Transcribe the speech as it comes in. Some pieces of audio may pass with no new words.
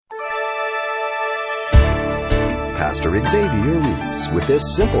Pastor Xavier Reese with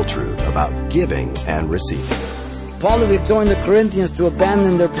this simple truth about giving and receiving. Paul is exhorting the Corinthians to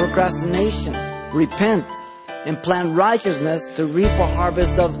abandon their procrastination, repent, and plant righteousness to reap a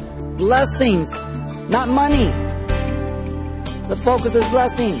harvest of blessings, not money. The focus is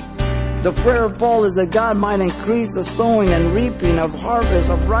blessing. The prayer of Paul is that God might increase the sowing and reaping of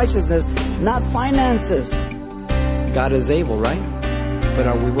harvest of righteousness, not finances. God is able, right? But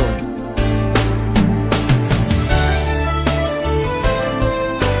are we willing?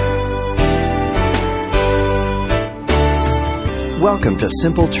 Welcome to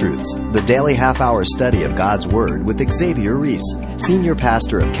Simple Truths, the daily half-hour study of God's Word with Xavier Reese, Senior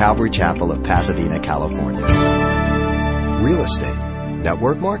Pastor of Calvary Chapel of Pasadena, California. Real estate,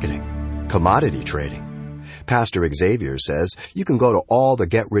 network marketing, commodity trading. Pastor Xavier says you can go to all the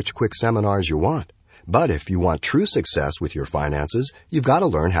get-rich-quick seminars you want, but if you want true success with your finances, you've got to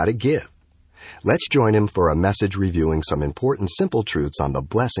learn how to give. Let's join him for a message reviewing some important simple truths on the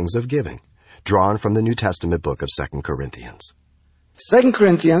blessings of giving, drawn from the New Testament book of 2 Corinthians. 2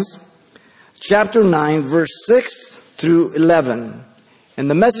 Corinthians chapter 9, verse 6 through 11. And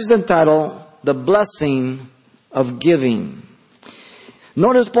the message is entitled, The Blessing of Giving.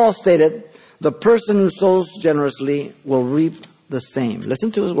 Notice Paul stated, the person who sows generously will reap the same.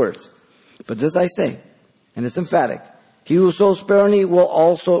 Listen to his words. But this I say, and it's emphatic, he who sows sparingly will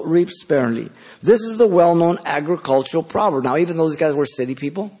also reap sparingly. This is the well-known agricultural proverb. Now, even though these guys were city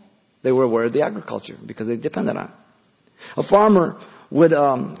people, they were aware of the agriculture because they depended on it. A farmer would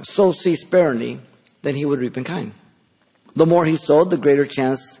sow seed sparingly, then he would reap in kind. The more he sowed, the greater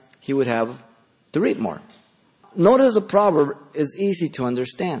chance he would have to reap more. Notice the proverb is easy to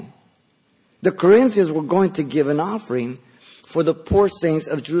understand. The Corinthians were going to give an offering for the poor saints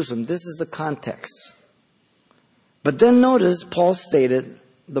of Jerusalem. This is the context. But then notice Paul stated,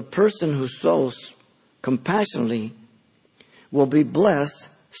 the person who sows compassionately will be blessed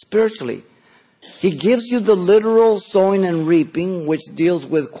spiritually. He gives you the literal sowing and reaping, which deals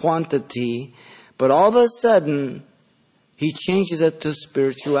with quantity, but all of a sudden, he changes it to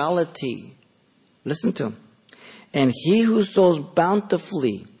spirituality. Listen to him. And he who sows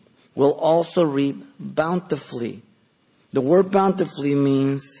bountifully will also reap bountifully. The word bountifully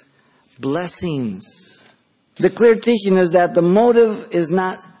means blessings. The clear teaching is that the motive is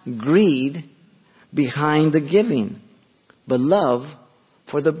not greed behind the giving, but love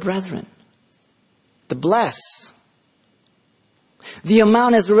for the brethren. To bless. The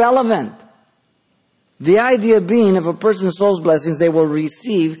amount is relevant. The idea being, if a person sows blessings, they will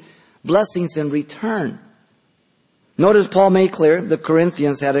receive blessings in return. Notice Paul made clear the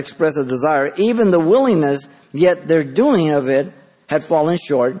Corinthians had expressed a desire, even the willingness, yet their doing of it had fallen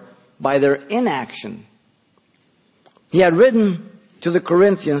short by their inaction. He had written to the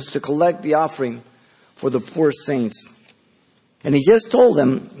Corinthians to collect the offering for the poor saints. And he just told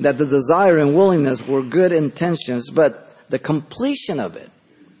them that the desire and willingness were good intentions, but the completion of it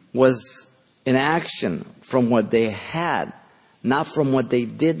was in action from what they had, not from what they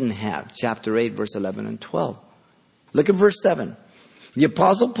didn't have. Chapter 8, verse 11 and 12. Look at verse 7. The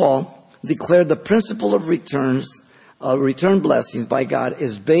Apostle Paul declared the principle of return blessings by God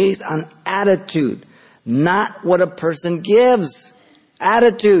is based on attitude, not what a person gives.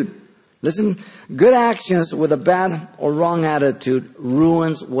 Attitude. Listen, good actions with a bad or wrong attitude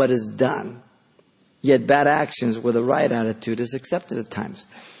ruins what is done. Yet bad actions with a right attitude is accepted at times.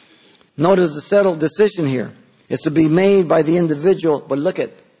 Notice the settled decision here is to be made by the individual, but look at,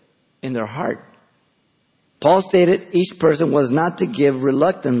 in their heart. Paul stated each person was not to give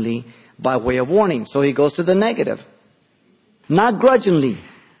reluctantly by way of warning. So he goes to the negative. Not grudgingly.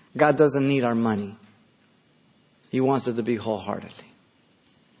 God doesn't need our money. He wants it to be wholeheartedly.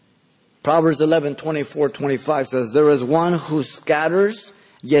 Proverbs 11:24-25 says, there is one who scatters,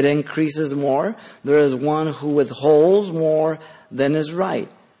 yet increases more. There is one who withholds more than is right.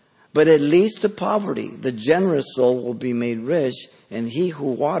 But it leads to poverty. The generous soul will be made rich, and he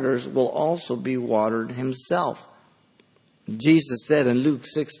who waters will also be watered himself. Jesus said in Luke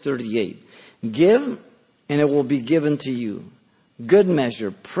 6:38, give, and it will be given to you. Good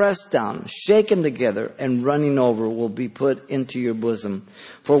measure, pressed down, shaken together, and running over will be put into your bosom.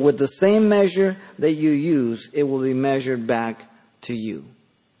 For with the same measure that you use, it will be measured back to you.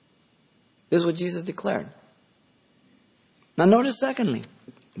 This is what Jesus declared. Now notice secondly,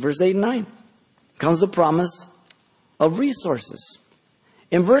 verse 8 and 9, comes the promise of resources.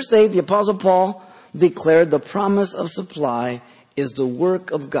 In verse 8, the Apostle Paul declared the promise of supply is the work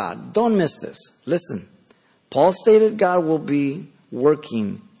of God. Don't miss this. Listen. Paul stated God will be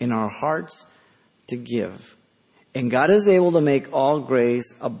working in our hearts to give. And God is able to make all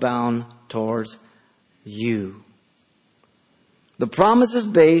grace abound towards you. The promise is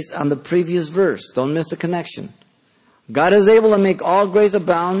based on the previous verse. Don't miss the connection. God is able to make all grace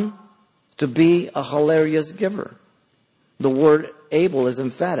abound to be a hilarious giver. The word able is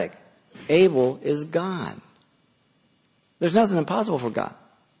emphatic. Able is God. There's nothing impossible for God.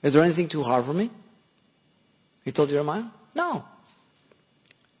 Is there anything too hard for me? He told Jeremiah? No.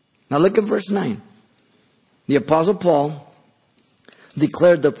 Now look at verse 9. The Apostle Paul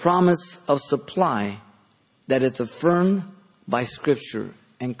declared the promise of supply that it's affirmed by Scripture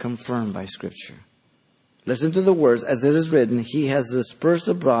and confirmed by Scripture. Listen to the words, as it is written, He has dispersed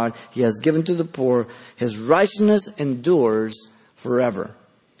abroad, He has given to the poor, His righteousness endures forever.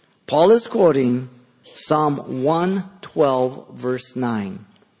 Paul is quoting Psalm 112, verse 9.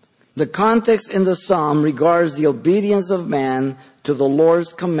 The context in the psalm regards the obedience of man to the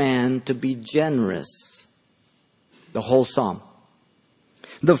Lord's command to be generous. The whole psalm.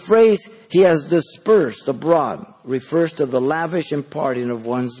 The phrase, He has dispersed abroad, refers to the lavish imparting of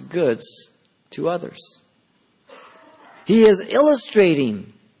one's goods to others. He is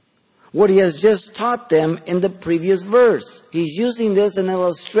illustrating what he has just taught them in the previous verse. He's using this as an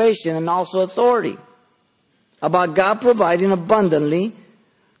illustration and also authority about God providing abundantly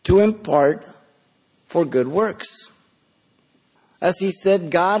to impart for good works. As he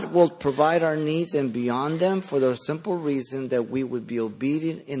said, God will provide our needs and beyond them for the simple reason that we would be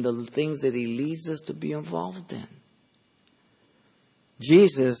obedient in the things that He leads us to be involved in.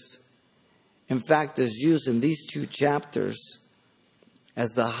 Jesus, in fact, is used in these 2 chapters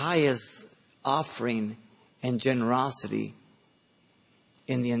as the highest offering and generosity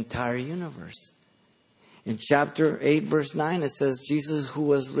in the entire universe. In chapter 8, verse 9, it says, Jesus, who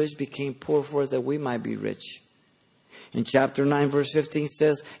was rich, became poor for us that we might be rich. In chapter 9, verse 15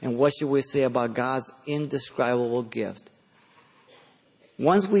 says, and what should we say about God's indescribable gift?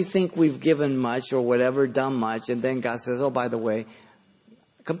 Once we think we've given much or whatever, done much, and then God says, oh, by the way,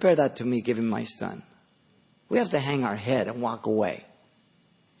 compare that to me giving my son. We have to hang our head and walk away.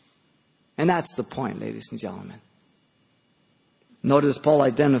 And that's the point, ladies and gentlemen. Notice Paul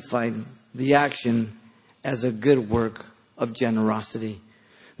identified the action as a good work of generosity.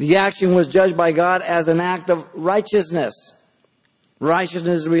 The action was judged by God as an act of righteousness.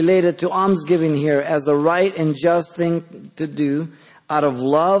 Righteousness is related to almsgiving here as the right and just thing to do out of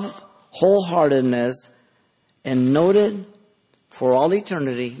love, wholeheartedness, and noted for all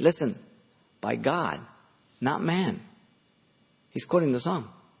eternity, listen, by God, not man. He's quoting the psalm.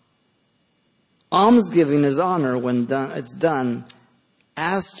 Almsgiving is honor when it's done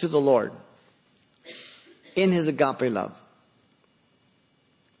as to the Lord in His agape love.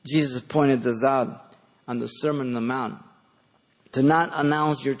 Jesus pointed this out on the Sermon on the Mount. To not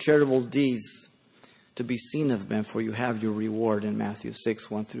announce your charitable deeds to be seen of men, for you have your reward in Matthew 6,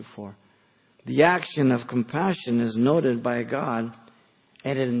 1 through 4. The action of compassion is noted by God,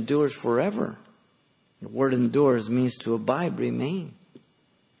 and it endures forever. The word endures means to abide, remain,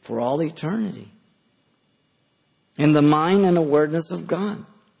 for all eternity. In the mind and awareness of God,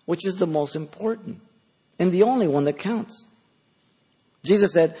 which is the most important and the only one that counts.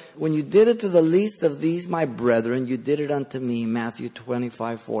 Jesus said, when you did it to the least of these, my brethren, you did it unto me, Matthew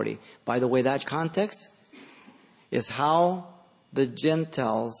 25:40. By the way, that context is how the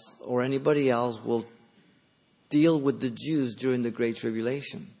Gentiles or anybody else will deal with the Jews during the Great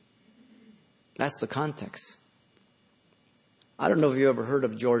Tribulation. That's the context. I don't know if you ever heard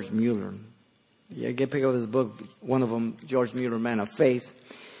of George Mueller. You can pick up his book, one of them, George Mueller, Man of Faith.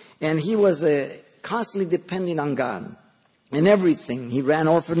 And he was constantly depending on God in everything. He ran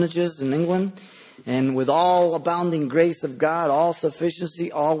orphanages in England, and with all abounding grace of God, all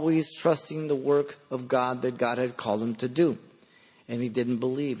sufficiency, always trusting the work of God that God had called him to do. And he didn't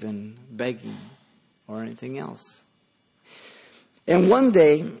believe in begging or anything else. And one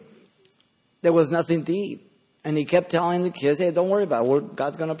day, there was nothing to eat. And he kept telling the kids, hey, don't worry about it.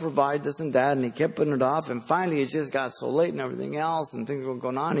 God's going to provide this and that. And he kept putting it off. And finally, it just got so late and everything else, and things were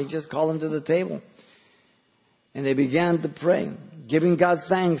going on. He just called them to the table. And they began to pray, giving God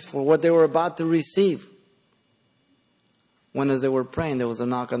thanks for what they were about to receive. When as they were praying, there was a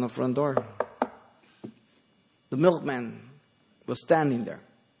knock on the front door. The milkman was standing there.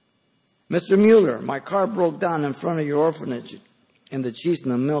 Mr. Mueller, my car broke down in front of your orphanage, and the cheese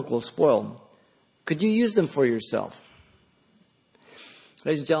and the milk will spoil. Could you use them for yourself?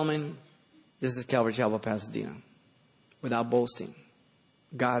 Ladies and gentlemen, this is Calvary Chapel, Pasadena. Without boasting,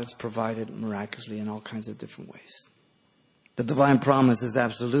 God has provided miraculously in all kinds of different ways. The divine promise is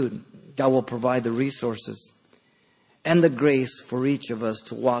absolute. God will provide the resources and the grace for each of us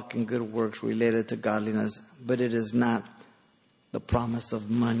to walk in good works related to godliness, but it is not the promise of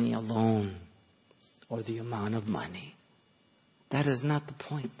money alone or the amount of money. That is not the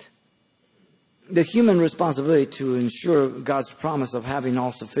point. The human responsibility to ensure God's promise of having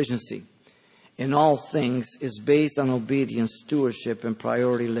all sufficiency in all things is based on obedience, stewardship, and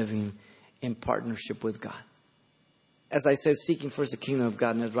priority living in partnership with God. As I said, seeking first the kingdom of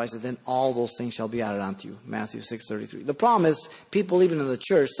God and His righteousness, then all those things shall be added unto you. Matthew 6:33. The problem is, people even in the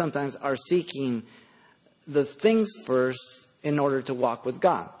church sometimes are seeking the things first in order to walk with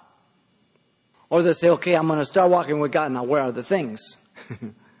God. Or they say, okay, I'm going to start walking with God. Now, where are the things?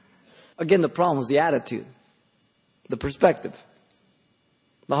 Again, the problem is the attitude, the perspective,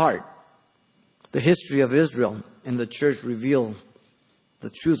 the heart. The history of Israel and the church reveal the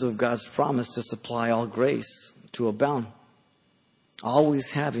truth of God's promise to supply all grace, to abound,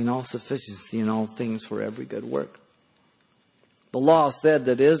 always having all sufficiency in all things for every good work. The law said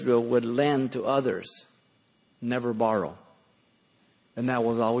that Israel would lend to others, never borrow. And that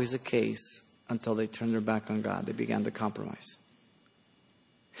was always the case until they turned their back on God. They began to compromise.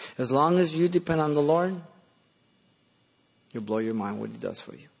 As long as you depend on the Lord, you'll blow your mind what He does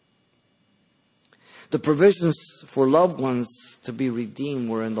for you. The provisions for loved ones to be redeemed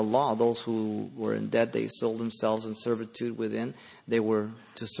were in the law. Those who were in debt, they sold themselves in servitude within. They were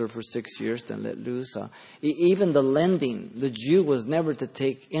to serve for 6 years, then let loose. Even the lending, the Jew was never to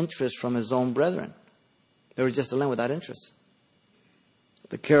take interest from his own brethren. They were just to lend without interest.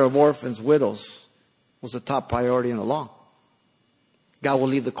 The care of orphans, widows, was the top priority in the law. God will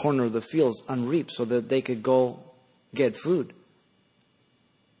leave the corner of the fields unreaped so that they could go get food.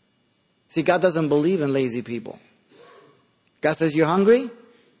 See, God doesn't believe in lazy people. God says, you're hungry?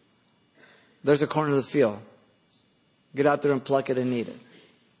 There's a corner of the field. Get out there and pluck it and eat it.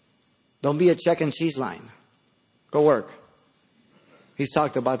 Don't be a check and cheese line. Go work. He's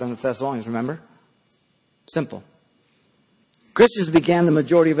talked about that in the Thessalonians, remember? Simple. Christians began the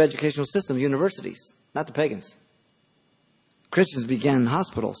majority of educational systems, universities, not the pagans. Christians began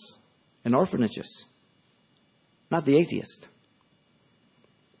hospitals and orphanages, not the atheist.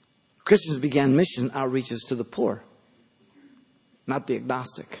 Christians began mission outreaches to the poor, not the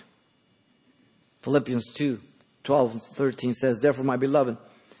agnostic. Philippians 2:12-13 says, therefore, my beloved,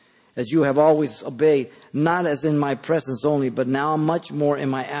 as you have always obeyed, not as in my presence only, but now much more in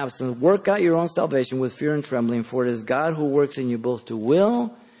my absence, work out your own salvation with fear and trembling, for it is God who works in you both to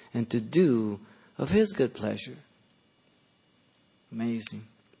will and to do of His good pleasure. Amazing.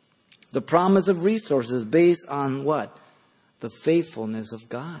 The promise of resources is based on what? The faithfulness of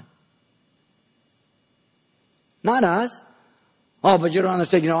God. Not us. Oh, but you don't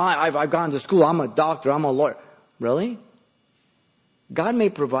understand. I've gone to school. I'm a doctor. I'm a lawyer. Really? God may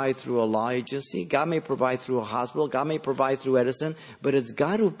provide through a law agency. God may provide through a hospital. God may provide through Edison. But it's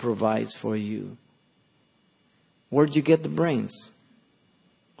God who provides for you. Where'd you get the brains?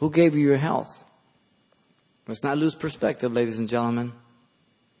 Who gave you your health? Let's not lose perspective, ladies and gentlemen.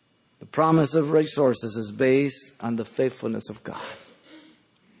 The promise of resources is based on the faithfulness of God.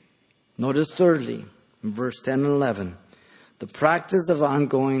 Notice thirdly, in verse 10 and 11, the practice of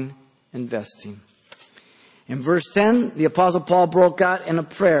ongoing investing. In verse 10, the Apostle Paul broke out in a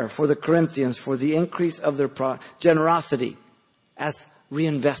prayer for the Corinthians for the increase of their generosity as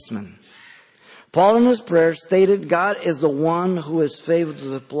reinvestment. Paul in his prayer stated God is the one who is faithful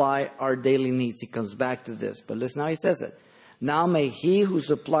to supply our daily needs. He comes back to this, but listen how he says it. Now may He who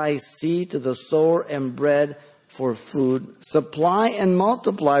supplies seed to the sower and bread for food, supply and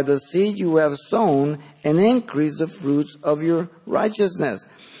multiply the seed you have sown and increase the fruits of your righteousness.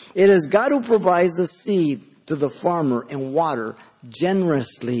 It is God who provides the seed to the farmer and water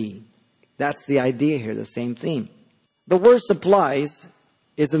generously. That's the idea here, the same theme. The word supplies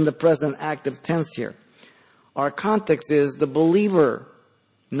is in the present active tense here. Our context is the believer,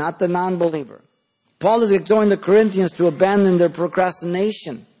 not the non-believer. Paul is exhorting the Corinthians to abandon their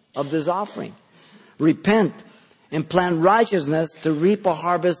procrastination of this offering. Repent and plant righteousness to reap a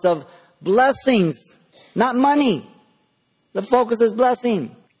harvest of blessings, not money. The focus is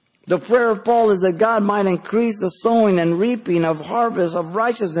blessing. The prayer of Paul is that God might increase the sowing and reaping of harvest of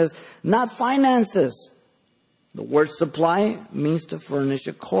righteousness, not finances. The word supply means to furnish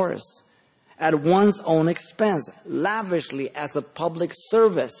a chorus at one's own expense, lavishly as a public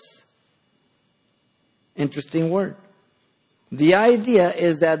service. Interesting word. The idea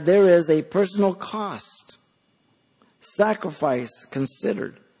is that there is a personal cost, sacrifice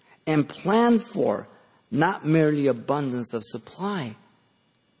considered and planned for, not merely abundance of supply.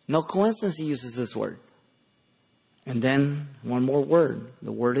 No coincidence he uses this word. And then one more word,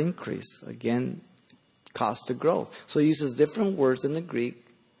 the word increase. Again, cost to growth. So he uses different words in the Greek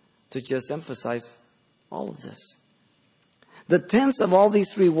to just emphasize all of this. The tense of all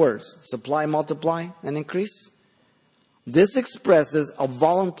these three words, supply, multiply, and increase, This expresses a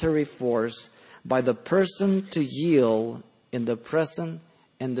voluntary force by the person to yield in the present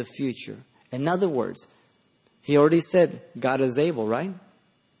and the future. In other words, he already said God is able, right?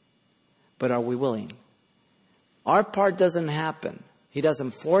 But are we willing? Our part doesn't happen. He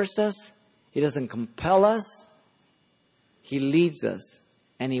doesn't force us. He doesn't compel us. He leads us,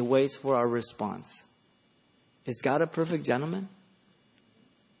 and He waits for our response. Is God a perfect gentleman?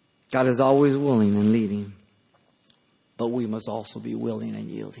 God is always willing and leading, but we must also be willing and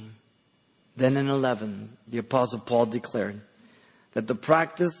yielding. Then in 11, the Apostle Paul declared that the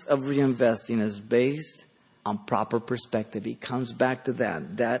practice of reinvesting is based on proper perspective. He comes back to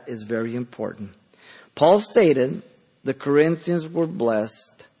that. That is very important. Paul stated the Corinthians were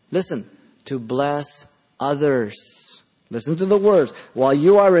blessed, listen, to bless others. Listen to the words. While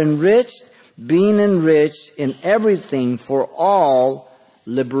you are enriched, being enriched in everything for all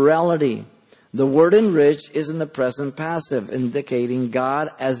liberality. The word enrich is in the present passive, indicating God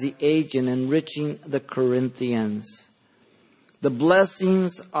as the agent enriching the Corinthians. The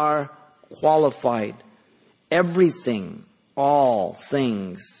blessings are qualified. Everything, all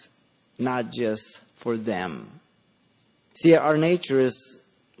things, not just for them. See, our nature is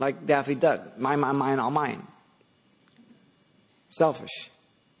like Daffy Duck. Mine, all mine. Selfish.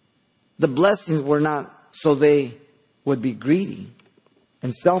 The blessings were not so they would be greedy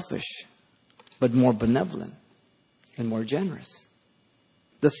and selfish, but more benevolent and more generous.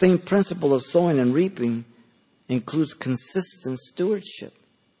 The same principle of sowing and reaping includes consistent stewardship.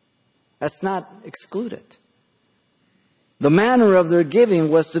 That's not excluded. The manner of their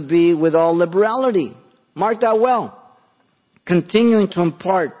giving was to be with all liberality. Mark that well. Continuing to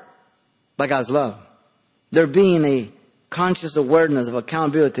impart by God's love. There being a conscious awareness of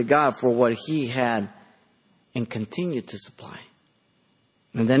accountability to God for what He had and continued to supply.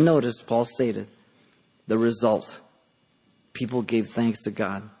 And then notice, Paul stated, the result. People gave thanks to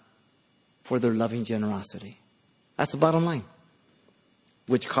God for their loving generosity. That's the bottom line.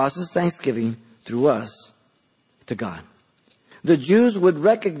 Which causes thanksgiving through us to God. The Jews would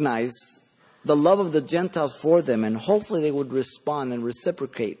recognize the love of the Gentiles for them, and hopefully they would respond and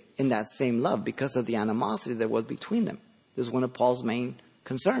reciprocate in that same love because of the animosity that was between them. This is one of Paul's main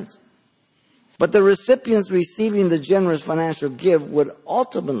concerns. But the recipients receiving the generous financial gift would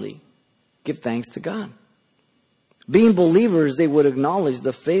ultimately give thanks to God. Being believers, they would acknowledge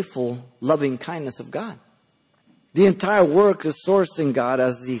the faithful, loving kindness of God. The entire work is sourced in God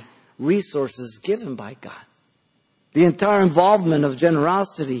as the resources given by God. The entire involvement of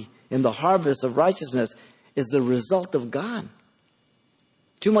generosity in the harvest of righteousness is the result of God.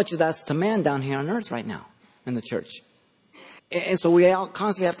 Too much of that's to man down here on earth right now in the church. And so we all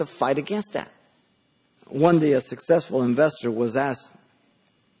constantly have to fight against that. One day a successful investor was asked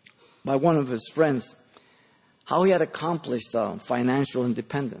by one of his friends how he had accomplished financial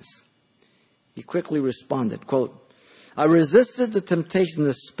independence. He quickly responded, quote, I resisted the temptation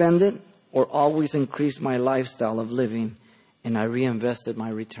to spend it or always increase my lifestyle of living, and I reinvested my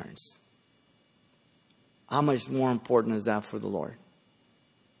returns. How much more important is that for the Lord?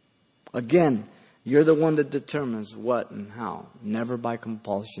 Again, you're the one that determines what and how, never by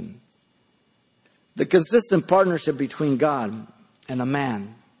compulsion. The consistent partnership between God and a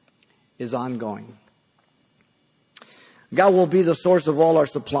man is ongoing. God will be the source of all our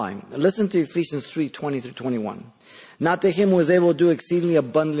supply. Listen to Ephesians 3:20-21. Not to Him who is able to do exceedingly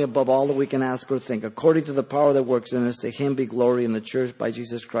abundantly above all that we can ask or think, according to the power that works in us, to Him be glory in the church by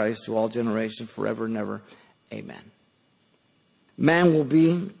Jesus Christ to all generations forever and ever. Amen. Man will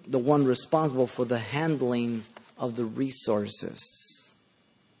be the one responsible for the handling of the resources.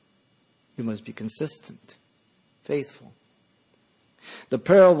 You must be consistent, faithful. The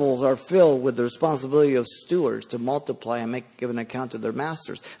parables are filled with the responsibility of stewards to multiply and give an account to their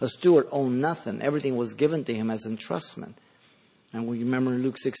masters. A steward owned nothing. Everything was given to him as entrustment. And we remember in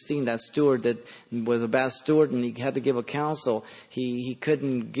Luke 16, that steward that was a bad steward and he had to give account, so he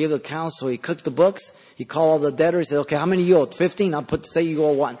couldn't give account, so he cooked the books. He called all the debtors, he said, okay, how many you owe? 15? I'll say you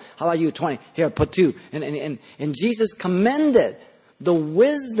owe 1. How about you? 20. Here, put 2. And Jesus commended the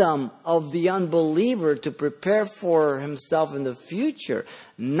wisdom of the unbeliever to prepare for himself in the future,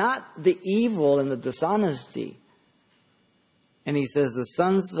 not the evil and the dishonesty. And he says the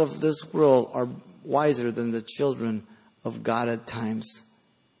sons of this world are wiser than the children of God at times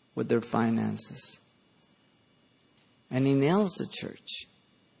with their finances. And he nails the church.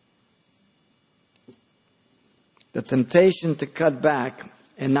 The temptation to cut back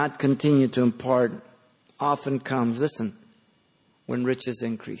and not continue to impart often comes, listen, when riches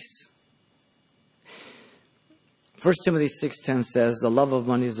increase. 1 Timothy 6:10 says, the love of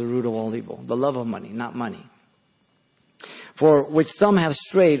money is the root of all evil. The love of money, not money. for which some have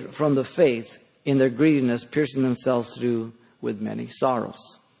strayed from the faith in their greediness, piercing themselves through with many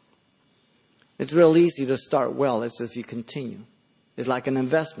sorrows. It's real easy to start well. It's if you continue. It's like an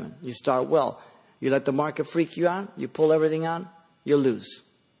investment. You start well. You let the market freak you out. You pull everything out. You lose.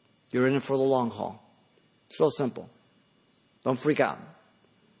 You're in it for the long haul. It's real simple. Don't freak out.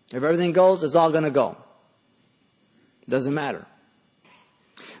 If everything goes, it's all going to go. Doesn't matter.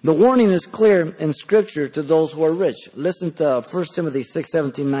 The warning is clear in Scripture to those who are rich. Listen to 1 Timothy 6,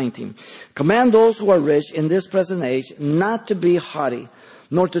 17, 19. Command those who are rich in this present age not to be haughty,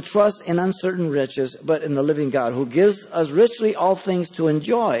 nor to trust in uncertain riches, but in the living God, who gives us richly all things to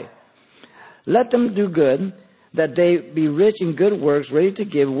enjoy. Let them do good, that they be rich in good works, ready to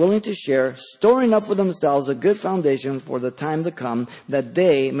give, willing to share, storing up for themselves a good foundation for the time to come, that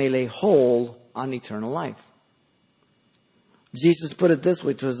they may lay hold on eternal life. Jesus put it this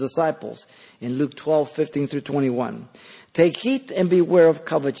way to his disciples in Luke 12, 15 through 21. Take heed and beware of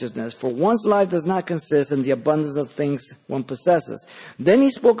covetousness, for one's life does not consist in the abundance of things one possesses. Then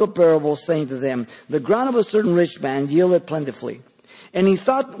he spoke a parable, saying to them, the ground of a certain rich man yielded plentifully. And he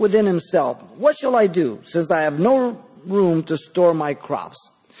thought within himself, what shall I do, since I have no room to store my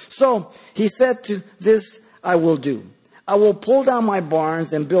crops? So he said, to this I will do. I will pull down my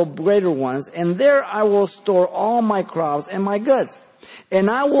barns and build greater ones, and there I will store all my crops and my goods. And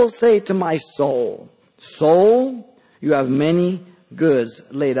I will say to my soul, soul, you have many goods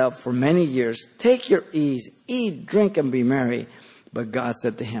laid up for many years. Take your ease, eat, drink, and be merry. But God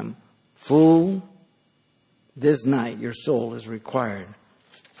said to him, fool, this night your soul is required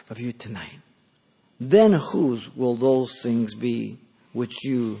of you tonight. Then whose will those things be which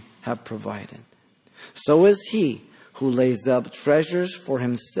you have provided? So is he who lays up treasures for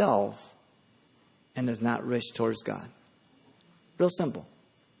himself and is not rich towards God. Real simple.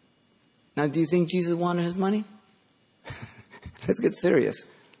 Now, do you think Jesus wanted his money? Let's get serious.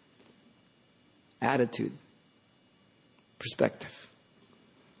 Attitude. Perspective.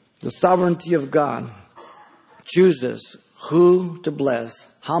 The sovereignty of God chooses who to bless,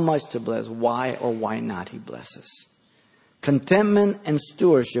 how much to bless, why or why not he blesses. Contentment and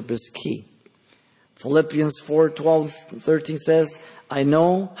stewardship is key. Philippians 4, 12, 13 says, I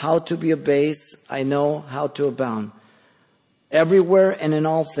know how to be abased, I know how to abound. Everywhere and in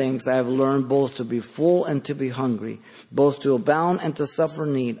all things I have learned both to be full and to be hungry, both to abound and to suffer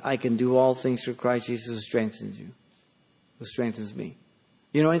need. I can do all things through Christ Jesus who strengthens you, who strengthens me.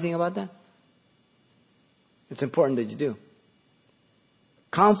 You know anything about that? It's important that you do.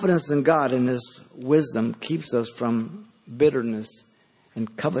 Confidence in God and his wisdom keeps us from bitterness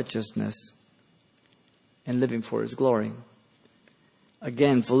and covetousness and living for his glory.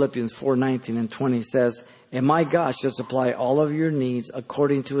 Again, Philippians 4:19 and 20 says, and my God shall supply all of your needs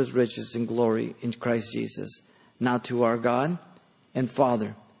according to his riches and glory in Christ Jesus. Now to our God and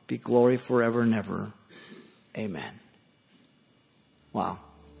Father be glory forever and ever. Amen. Wow.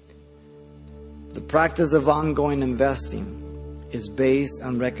 The practice of ongoing investing is based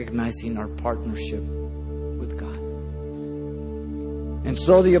on recognizing our partnership with God. And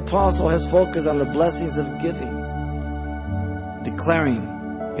so the apostle has focused on the blessings of giving, declaring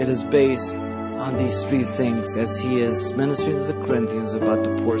it is based on these three things as he is ministering to the Corinthians about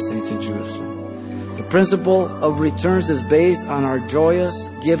the poor saints in Jerusalem. The principle of returns is based on our joyous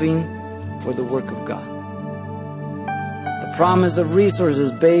giving for the work of God. The promise of resources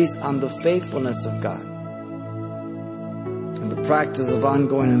is based on the faithfulness of God. And the practice of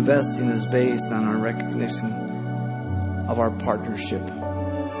ongoing investing is based on our recognition of our partnership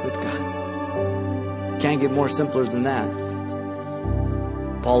with God. Can't get more simpler than that.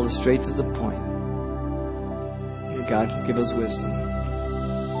 Paul is straight to the point. May God give us wisdom.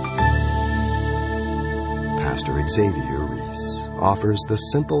 Pastor Xavier Reese offers the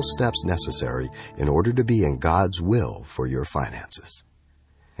simple steps necessary in order to be in God's will for your finances.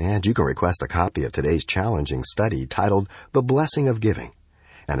 And you can request a copy of today's challenging study titled The Blessing of Giving.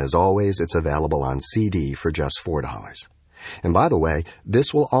 And as always, it's available on CD for just $4. And by the way,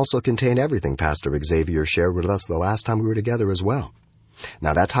 this will also contain everything Pastor Xavier shared with us the last time we were together as well.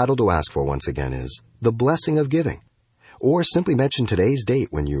 Now, that title to ask for once again is The Blessing of Giving. Or simply mention today's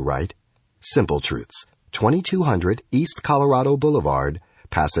date when you write Simple Truths, 2200 East Colorado Boulevard,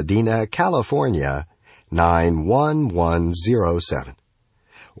 Pasadena, California, 91107.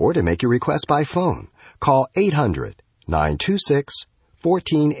 Or to make your request by phone, call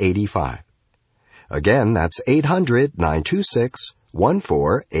 800-926-1485. Again, that's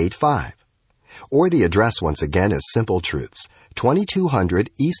 800-926-1485. Or the address once again is Simple Truths, 2200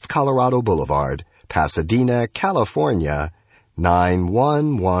 East Colorado Boulevard, Pasadena, California,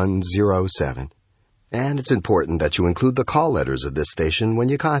 91107. And it's important that you include the call letters of this station when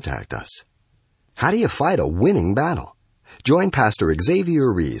you contact us. How do you fight a winning battle? Join Pastor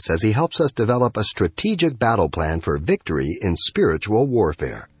Xavier Reese as he helps us develop a strategic battle plan for victory in spiritual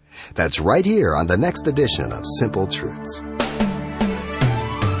warfare. That's right here on the next edition of Simple Truths.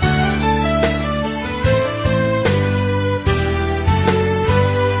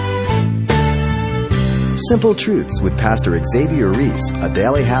 Simple Truths with Pastor Xavier Reese, a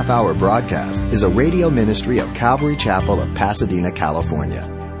daily half-hour broadcast, is a radio ministry of Calvary Chapel of Pasadena, California.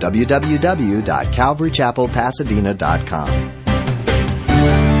 www.calvarychapelpasadena.com.